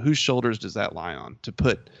 Whose shoulders does that lie on to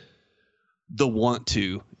put the want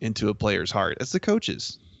to into a player's heart? It's the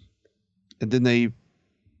coaches. And then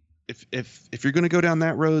if you're going to go down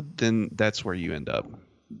that road, then that's where you end up.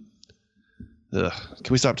 Ugh.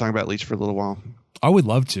 Can we stop talking about Leach for a little while? I would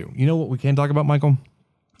love to. You know what we can talk about, Michael?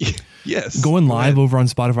 Yes. Going live over on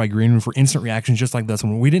Spotify Green Room for instant reactions just like this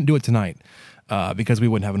one. We didn't do it tonight because we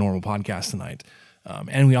wouldn't have a normal podcast tonight.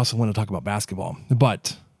 And we also want to talk about basketball.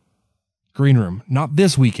 But Green Room, not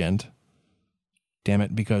this weekend. Damn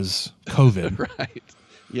it, because COVID. Right.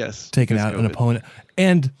 Yes. Taking out an opponent.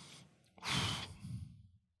 And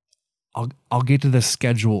I'll get to the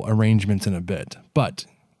schedule arrangements in a bit. But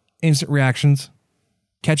instant reactions,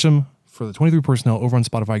 catch them for the 23 personnel over on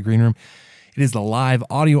Spotify Green Room. It is the live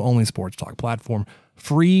audio-only sports talk platform,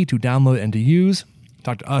 free to download and to use.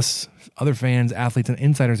 Talk to us, other fans, athletes, and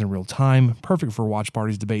insiders in real time. Perfect for watch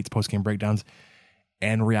parties, debates, post-game breakdowns,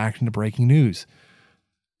 and reaction to breaking news.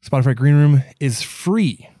 Spotify Green Room is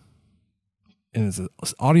free and it's an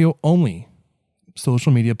audio-only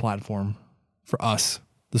social media platform for us,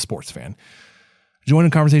 the sports fan. Join a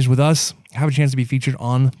conversation with us. Have a chance to be featured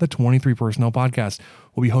on the 23 Personnel Podcast.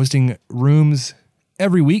 We'll be hosting rooms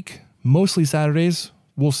every week, mostly Saturdays.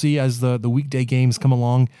 We'll see as the weekday games come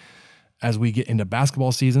along as we get into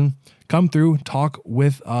basketball season. Come through, talk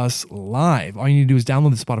with us live. All you need to do is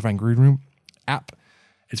download the Spotify Green Room app.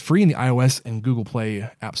 It's free in the iOS and Google Play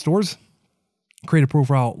app stores. Create a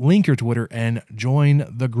profile, link your Twitter, and join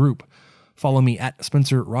the group. Follow me at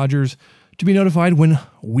Spencer Rogers to be notified when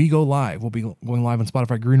we go live. We'll be going live on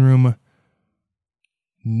Spotify Green Room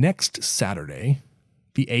next Saturday,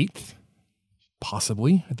 the 8th,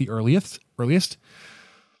 possibly at the earliest.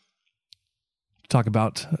 talk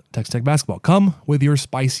about Texas Tech basketball. Come with your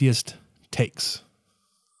spiciest takes.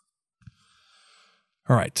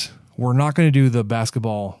 All right. We're not going to do the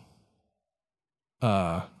basketball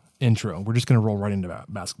intro. We're just going to roll right into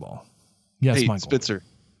basketball. Yes, hey, Michael. Spencer.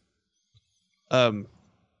 Oh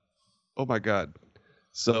my God.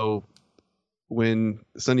 So when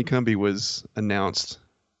Sonny Cumbie was announced,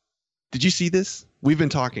 did you see this? We've been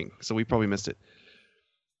talking, so we probably missed it.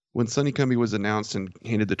 When Sonny Cumbie was announced and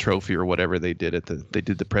handed the trophy or whatever they did they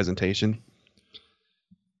did the presentation.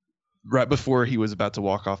 Right before he was about to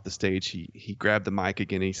walk off the stage, he grabbed the mic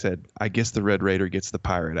again and he said, "I guess the Red Raider gets the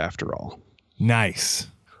Pirate after all." Nice.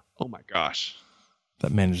 Oh my gosh.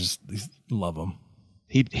 That man is just love him.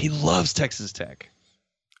 He loves Texas Tech.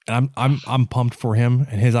 And I'm pumped for him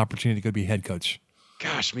and his opportunity to go be head coach.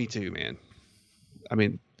 Gosh, me too, man. I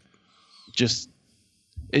mean, just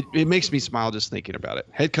it makes me smile just thinking about it.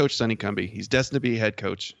 Head coach Sonny Cumbie. He's destined to be a head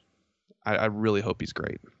coach. I really hope he's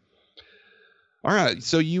great. All right,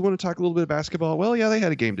 so you want to talk a little bit of basketball? Well, yeah, they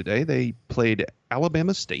had a game today. They played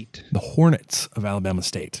Alabama State. The Hornets of Alabama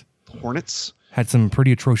State. Hornets had some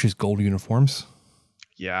pretty atrocious gold uniforms.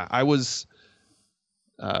 Yeah, I was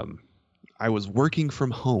working from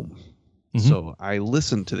home, so I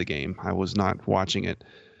listened to the game. I was not watching it,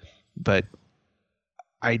 but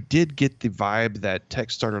I did get the vibe that Tech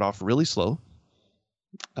started off really slow,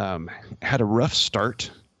 had a rough start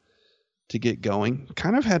to get going,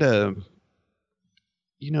 kind of had a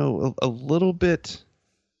little bit.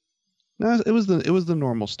 No, it was the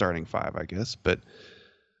normal starting five, I guess. But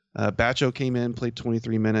Batcho came in, played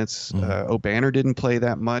 23 minutes. O'Banner didn't play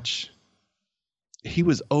that much. He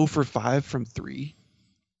was 0 for 5 from 3.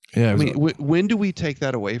 Yeah, I mean, when do we take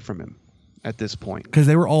that away from him at this point? Because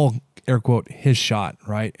they were all air quote his shot,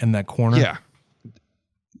 right, in that corner. Yeah.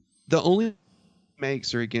 The only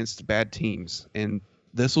makes are against bad teams, and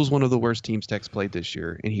this was one of the worst teams Tech's played this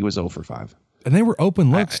year, and he was 0 for 5. And they were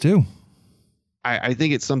open looks too. I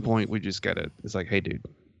think at some point we just gotta. It's like, hey, dude,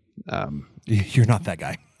 you're not that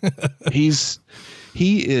guy. He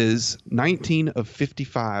is 19 of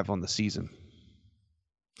 55 on the season.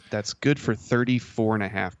 That's good for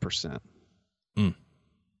 34.5%.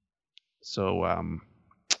 So,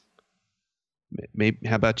 maybe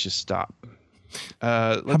how about you stop?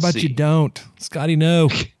 How about you don't, Scotty? No,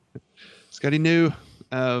 Scotty knew.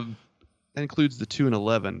 That includes the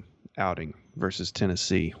 2-11 outing versus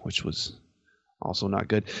Tennessee, which was also not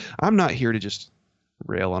good. I'm not here to just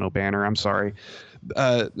rail on O'Banner. I'm sorry.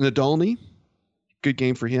 Nadolny, good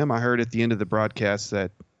game for him. I heard at the end of the broadcast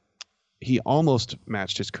that he almost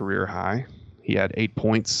matched his career high. He had 8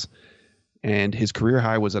 points, and his career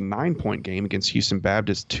high was a 9-point game against Houston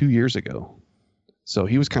Baptist 2 years ago. So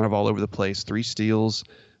he was kind of all over the place. 3 steals,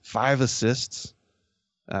 5 assists,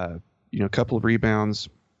 a couple of rebounds.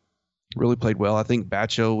 Really played well. I think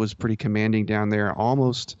Batcho was pretty commanding down there.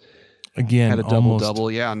 Almost again had a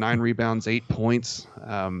double-double. Yeah, 9 rebounds, 8 points.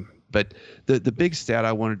 But the big stat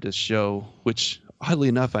I wanted to show, which oddly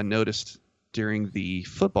enough I noticed during the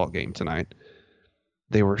football game tonight,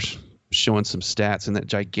 they were showing some stats and that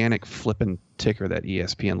gigantic flipping ticker that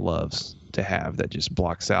ESPN loves to have that just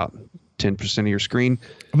blocks out 10% of your screen.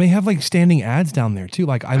 I mean, they have like standing ads down there too.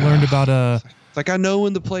 Like I learned about It's like I know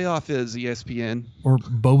when the playoff is, ESPN. Or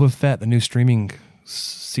Boba Fett, the new streaming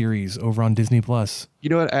series over on Disney Plus. You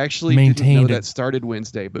know what? I actually didn't know that started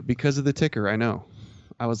Wednesday, but because of the ticker, I know.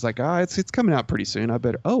 I was like, it's coming out pretty soon. I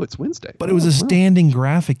better. Oh, it's Wednesday. But it was a standing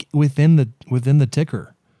graphic within the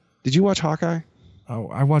ticker. Did you watch Hawkeye?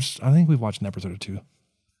 Oh, I think we've watched an episode or 2.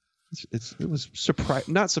 It was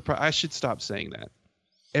not surprise. I should stop saying that.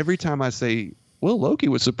 Every time I say, well, Loki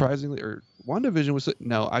was surprisingly, or WandaVision was,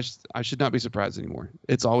 no, I should not be surprised anymore.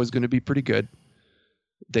 It's always going to be pretty good.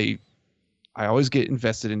 I always get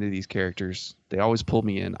invested into these characters. They always pull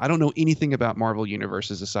me in. I don't know anything about Marvel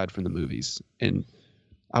universes aside from the movies, and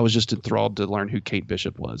I was just enthralled to learn who Kate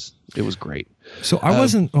Bishop was. It was great. So I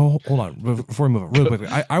wasn't. Hold on, before we move on, really quickly.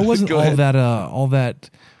 I wasn't all that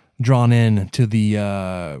drawn in to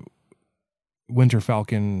the Winter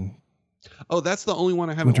Falcon. Oh, that's the only one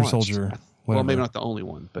I haven't Winter watched. Soldier. Whatever. Well, maybe not the only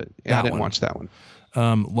one, but yeah, I didn't watch that one.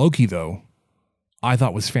 Loki, though, I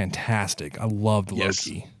thought was fantastic. I loved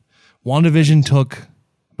Loki. WandaVision took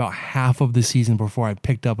about half of the season before I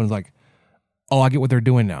picked up and was like, oh, I get what they're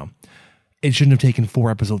doing now. It shouldn't have taken 4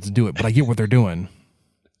 episodes to do it, but I get what they're doing.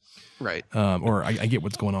 Right. Or I get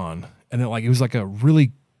what's going on. And then it was like a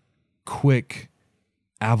really quick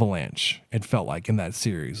avalanche, it felt like, in that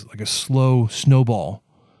series. Like a slow snowball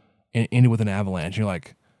and ended with an avalanche. You're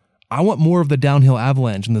like, I want more of the downhill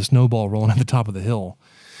avalanche and the snowball rolling at the top of the hill.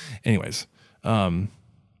 Anyways, that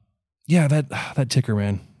ticker,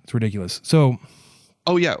 man, it's ridiculous. So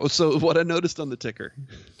Oh yeah. So what I noticed on the ticker,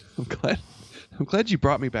 I'm glad you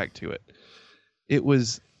brought me back to it. It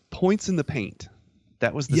was points in the paint.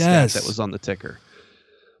 That was the stat that was on the ticker.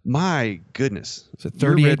 My goodness. Is it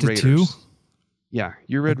 38-2? Yeah,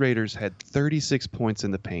 your Red Raiders had 36 points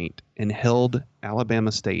in the paint and held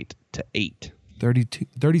Alabama State to 8.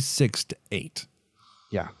 36-8.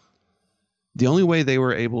 Yeah. The only way they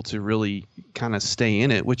were able to really kind of stay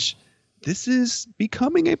in it, which this is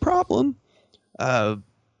becoming a problem. I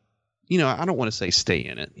don't want to say stay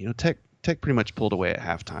in it. Tech pretty much pulled away at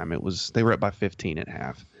halftime. They were up by 15 at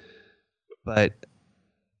half. But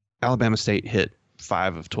Alabama State hit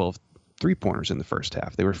 5 of 12 3-pointers in the first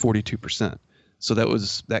half. They were 42%. So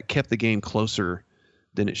that kept the game closer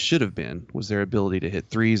than it should have been, was their ability to hit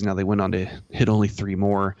threes. Now they went on to hit only 3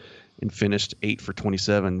 more and finished 8 for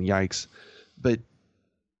 27. Yikes. But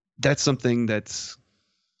that's something that's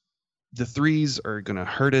the threes are going to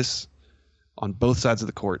hurt us on both sides of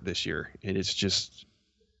the court this year. And it's just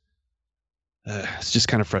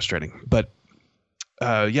kind of frustrating. But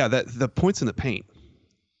the points in the paint,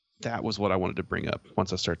 that was what I wanted to bring up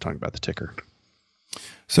once I started talking about the ticker.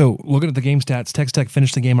 So looking at the game stats, Texas Tech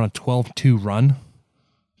finished the game on a 12-2 run.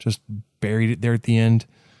 Just buried it there at the end.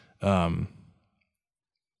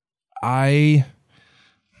 I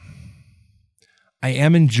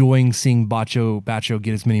am enjoying seeing Batcho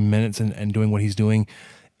get as many minutes and doing what he's doing.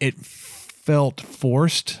 It felt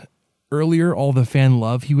forced earlier, all the fan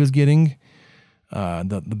love he was getting.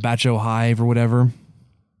 The Batcho Hive or whatever.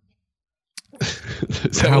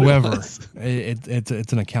 However,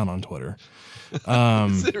 it's an account on Twitter.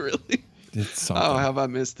 Is it really? It's something. Oh, how have I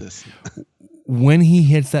missed this? When he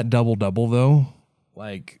hits that double-double, though,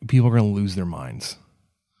 like, people are going to lose their minds.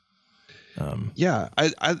 Yeah,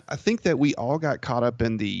 I think that we all got caught up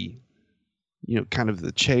in the, kind of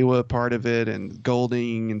the Chewa part of it and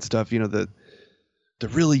Golding and stuff, the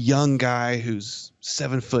really young guy who's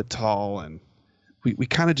 7 foot tall. And we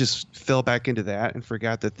kind of just fell back into that and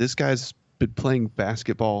forgot that this guy's been playing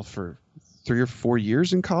basketball for 3 or 4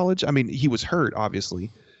 years in college. I mean, he was hurt, obviously,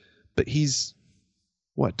 but he's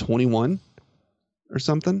 21 or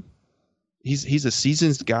something. He's a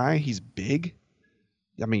seasoned guy. He's big.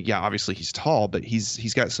 I mean, yeah, obviously he's tall, but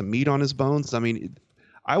he's got some meat on his bones. I mean,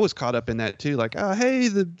 I was caught up in that too. Like, oh, hey,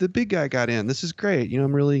 the big guy got in. This is great.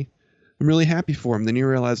 I'm really happy for him. Then you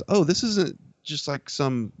realize, oh, this isn't just like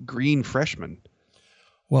some green freshman.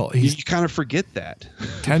 Well, you kind of forget that.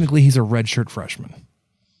 Technically, he's a redshirt freshman.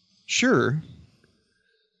 Sure,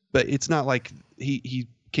 but it's not like he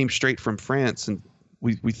came straight from France and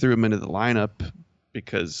we threw him into the lineup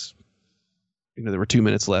because there were 2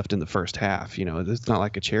 minutes left in the first half. It's not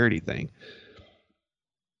like a charity thing.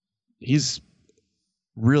 He's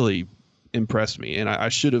really impressed me, and I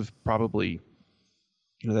should have probably,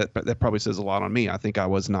 that probably says a lot on me. I think I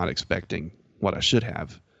was not expecting what I should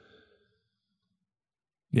have.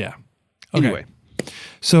 Yeah. Okay. Anyway.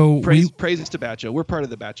 So praises to Batcho. We're part of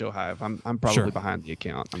the Batcho Hive. I'm probably Sure. behind the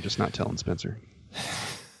account. I'm just not telling Spencer.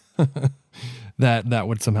 That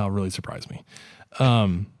would somehow really surprise me.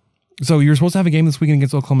 So you're supposed to have a game this weekend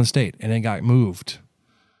against Oklahoma State, and it got moved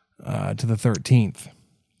to the 13th,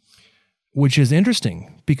 which is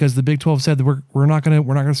interesting because the Big 12 said that we're not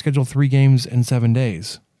gonna schedule 3 games in 7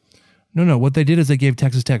 days. No. What they did is they gave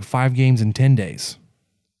Texas Tech 5 games in 10 days.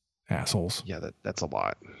 Assholes. Yeah, that's a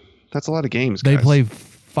lot. That's a lot of games. They guys. play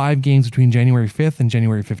 5 games between January 5th and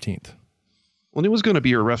January 15th. Well, it was going to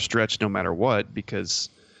be a rough stretch no matter what because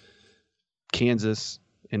Kansas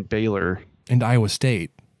and Baylor and Iowa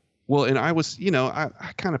State. Well, and I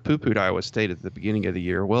kind of poo-pooed Iowa State at the beginning of the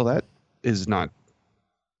year. Well, that is not.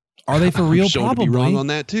 Are they for real? Probably. To be wrong on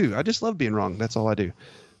that too. I just love being wrong. That's all I do.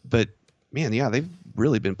 But man, yeah, they've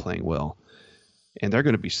really been playing well, and they're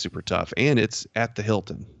going to be super tough. And it's at the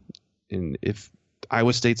Hilton, and if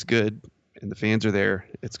Iowa State's good and the fans are there,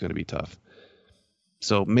 it's going to be tough.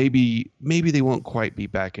 So maybe they won't quite be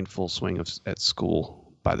back in full swing at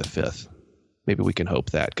school by the 5th. Maybe we can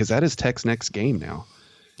hope that because that is Tech's next game now.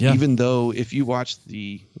 Yeah. Even though if you watched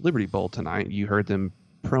the Liberty Bowl tonight, you heard them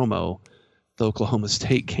promo the Oklahoma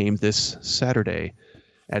State game this Saturday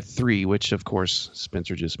at 3, which of course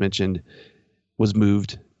Spencer just mentioned was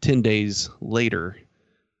moved 10 days later.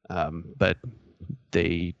 But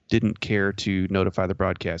they didn't care to notify the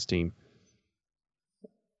broadcast team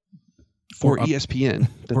for ESPN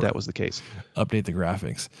that was the case. Update the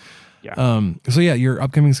graphics. Yeah. So yeah, your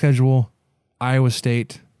upcoming schedule: Iowa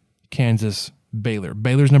State, Kansas, Baylor.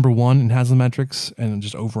 Baylor's number 1 in Haslametrics and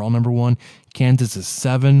just overall number 1. Kansas is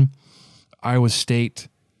 7. Iowa State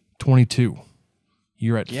 22.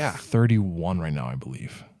 You're at 31 right now, I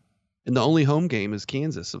believe. And the only home game is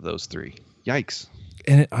Kansas of those 3. Yikes.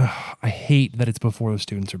 And I hate that it's before the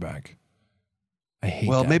students are back. I hate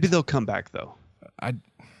that. Maybe they'll come back, though.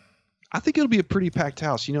 I think it'll be a pretty packed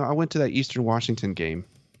house. You know, I went to that Eastern Washington game.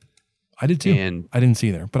 I did too. And I didn't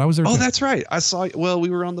see there, but I was there. Oh, too. that's right. I saw. Well, we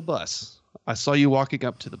were on the bus. I saw you walking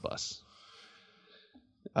up to the bus.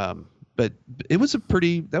 But it was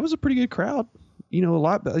that was a pretty good crowd. You know,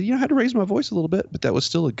 I had to raise my voice a little bit, but that was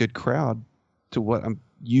still a good crowd to what I'm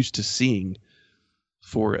used to seeing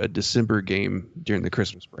for a December game during the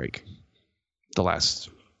Christmas break. The last,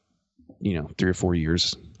 3 or 4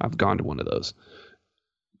 years, I've gone to one of those.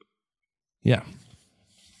 Yeah.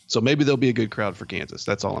 So maybe there'll be a good crowd for Kansas.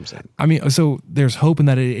 That's all I'm saying. I mean, so there's hope in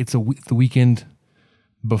that it's the weekend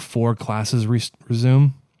before classes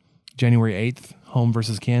resume, January 8th, home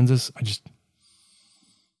versus Kansas.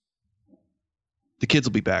 The kids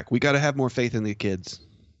will be back. We got to have more faith in the kids.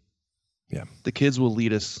 Yeah. The kids will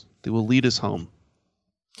lead us. They will lead us home.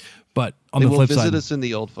 But on the flip side, they will visit us in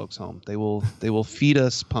the old folks' home. They will feed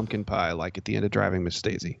us pumpkin pie like at the end of Driving Miss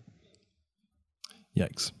Daisy.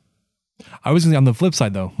 Yikes. I was going to say on the flip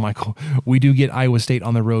side, though, Michael, we do get Iowa State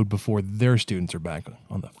on the road before their students are back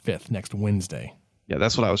on the 5th, next Wednesday. Yeah,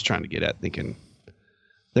 that's what I was trying to get at, thinking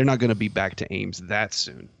they're not going to be back to Ames that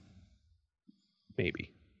soon.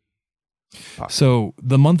 Maybe. Possibly. So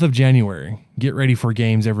the month of January, get ready for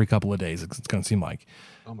games every couple of days, it's going to seem like.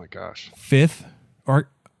 Oh, my gosh. 5th,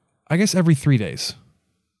 or I guess every 3 days.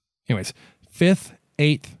 Anyways, 5th,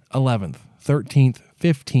 8th, 11th, 13th,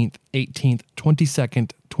 15th, 18th,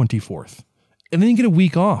 22nd, 24th. And then you get a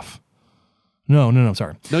week off. No,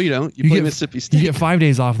 sorry. No, you don't. You play Mississippi State. You get 5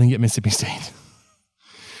 days off and then you get Mississippi State.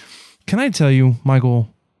 Can I tell you, Michael?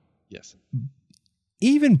 Yes.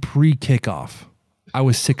 Even pre-kickoff, I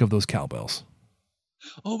was sick of those cowbells.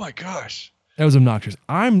 Oh my gosh. That was obnoxious.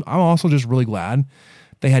 I'm also just really glad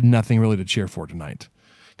they had nothing really to cheer for tonight,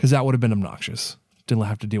 because that would have been obnoxious. Didn't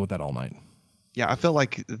have to deal with that all night. Yeah, I felt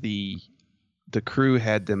like the crew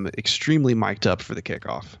had them extremely mic'd up for the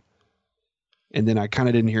kickoff. And then I kind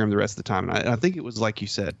of didn't hear them the rest of the time. And I think it was like you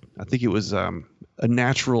said. I think it was a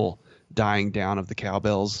natural dying down of the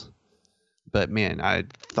cowbells. But, man, I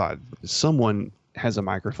thought someone has a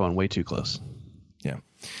microphone way too close. Yeah.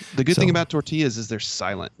 The good thing about tortillas is they're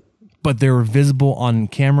silent. But they were visible on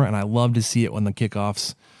camera, and I love to see it when the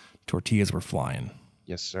kickoffs tortillas were flying.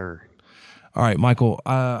 Yes, sir. All right, Michael,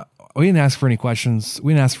 we didn't ask for any questions.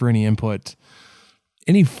 We didn't ask for any input.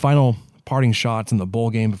 Any final parting shots in the bowl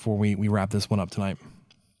game before we wrap this one up tonight?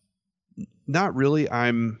 Not really.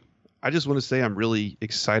 I just want to say I'm really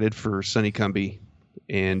excited for Sonny Cumbie,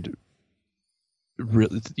 and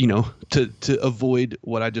really, to avoid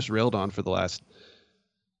what I just railed on for the last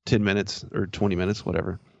 10 minutes or 20 minutes,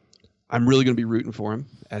 whatever. I'm really going to be rooting for him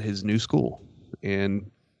at his new school, and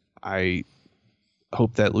I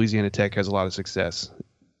hope that Louisiana Tech has a lot of success,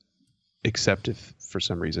 except if for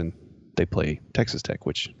some reason they play Texas Tech,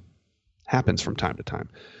 which happens from time to time.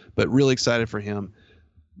 But really excited for him.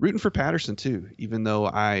 Rooting for Patterson too, even though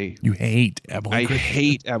you hate Abilene Christian. I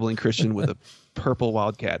hate Abilene Christian with a purple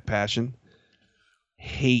Wildcat passion.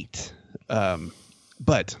 Hate,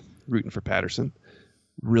 but rooting for Patterson.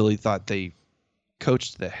 Really thought they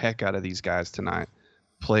coached the heck out of these guys tonight.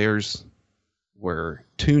 Players were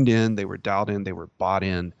tuned in, they were dialed in, they were bought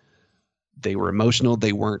in, they were emotional.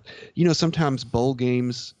 They weren't, sometimes bowl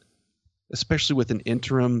games, especially with an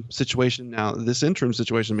interim situation. Now, this interim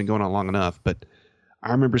situation has been going on long enough, but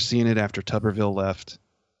I remember seeing it after Tuberville left.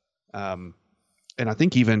 And I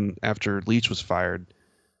think even after Leach was fired,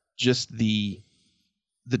 just the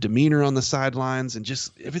demeanor on the sidelines and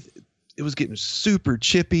just everything, it was getting super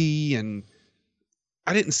chippy, and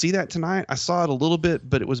I didn't see that tonight. I saw it a little bit,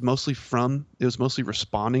 but it was mostly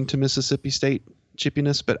responding to Mississippi State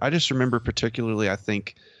chippiness. But I just remember particularly, I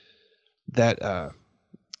think that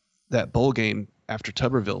that bowl game after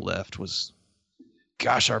Tuberville left was,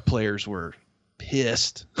 gosh, our players were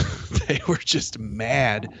pissed. They were just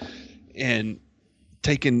mad and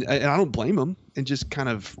and I don't blame them, and just kind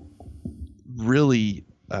of really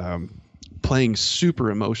playing super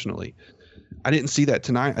emotionally. I didn't see that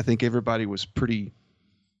tonight. I think everybody was pretty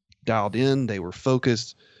dialed in. They were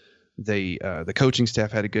focused. The coaching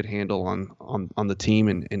staff had a good handle on the team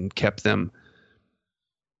and kept them,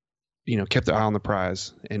 kept their eye on the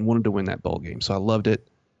prize and wanted to win that bowl game. So I loved it.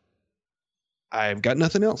 I've got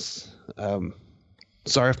nothing else.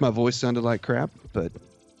 Sorry if my voice sounded like crap, but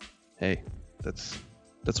hey, that's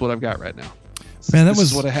what I've got right now. Man, this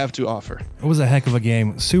is what I have to offer. It was a heck of a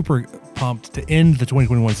game. Super pumped to end the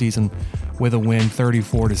 2021 season with a win,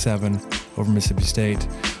 34-7 over Mississippi State.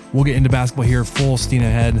 We'll get into basketball here full steam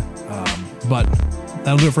ahead, but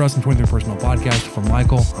That'll do it for us in 23 Personnel Podcast. For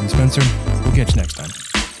Michael, I'm Spencer. We'll catch you next time.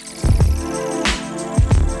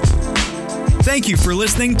 Thank you for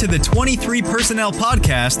listening to the 23 Personnel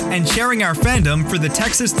Podcast and sharing our fandom for the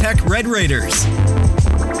Texas Tech Red Raiders.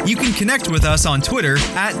 You can connect with us on Twitter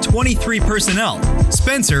at 23personnel,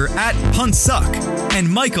 Spencer at PuntSuck, and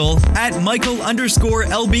Michael at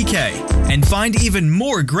Michael_LBK, and find even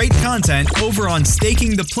more great content over on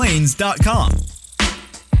StakingThePlains.com.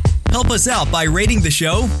 Help us out by rating the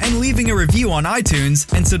show and leaving a review on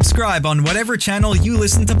iTunes, and subscribe on whatever channel you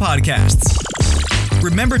listen to podcasts.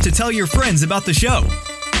 Remember to tell your friends about the show.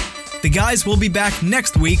 The guys will be back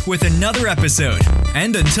next week with another episode.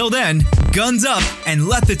 And until then, guns up and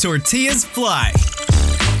let the tortillas fly.